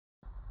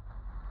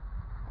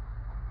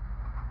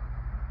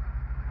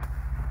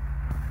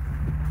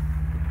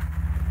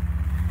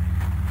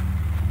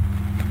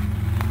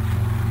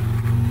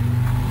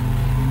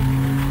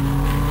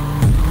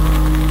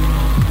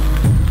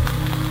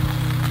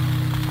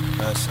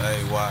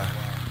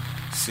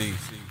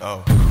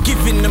Sayco.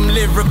 Giving them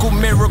lyrical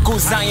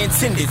miracles I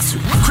intended to.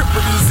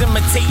 Cripple these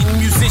imitating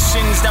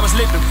musicians that was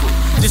literal.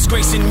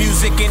 Disgracing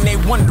music and they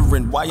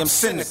wondering why I'm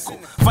cynical.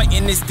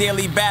 Fighting this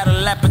daily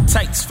battle,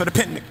 appetites for the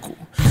pinnacle.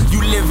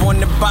 You live on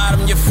the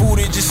bottom, your food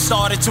it just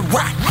started to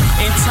rot.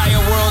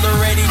 Entire world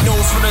already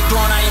knows for the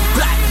throne I am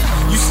black.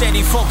 You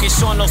steady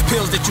focus on those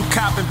pills that you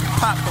cop and be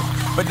popping.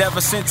 But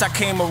ever since I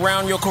came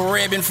around, your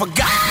career been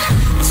forgotten.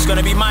 It's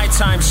gonna be my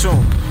time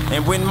soon.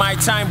 And when my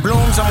time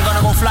blooms, I'm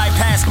gonna go fly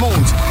past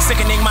moons.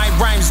 Sickening my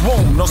rhymes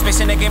womb. No space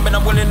in the game, but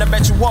I'm willing to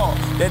bet you all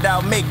that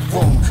I'll make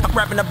room. I'm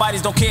rapping the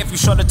bodies, don't care if you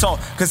short or tall,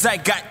 cause I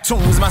got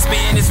tunes. My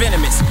spitting is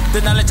venomous.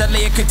 The knowledge I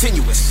lay is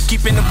continuous.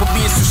 Keeping up with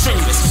me is too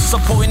strenuous. So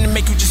potent to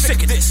make you just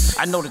sick of this.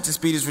 I know that this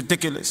beat is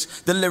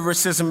ridiculous. The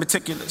lyricism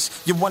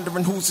meticulous. You're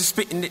wondering who's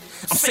spitting it.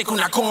 I'm Sayco,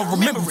 not gonna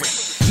remember it.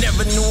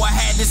 Never knew I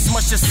had this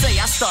much to say.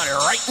 I started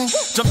writing,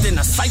 jumped in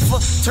a cipher.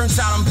 Turns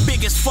out I'm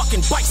big as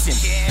fucking bison.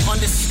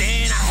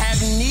 Understand, I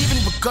haven't even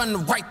begun to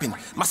ripen.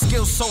 My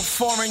skills so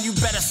foreign, you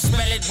better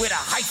spell it with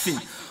a hyphen.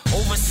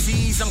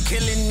 Overseas, I'm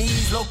killing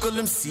these local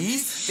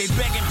MCs. They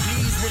begging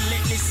please,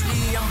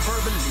 relentlessly, I'm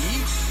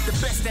verbally the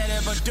best that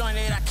ever done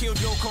it. I killed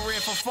your career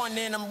for fun,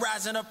 and I'm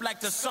rising up like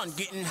the sun.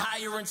 Getting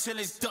higher until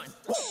it's done.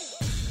 Woo!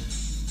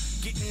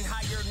 Getting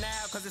higher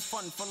now, cause it's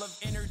fun, full of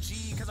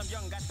energy. Cause I'm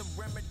young, got the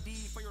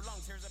remedy for your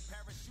lungs. Here's a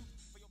parachute.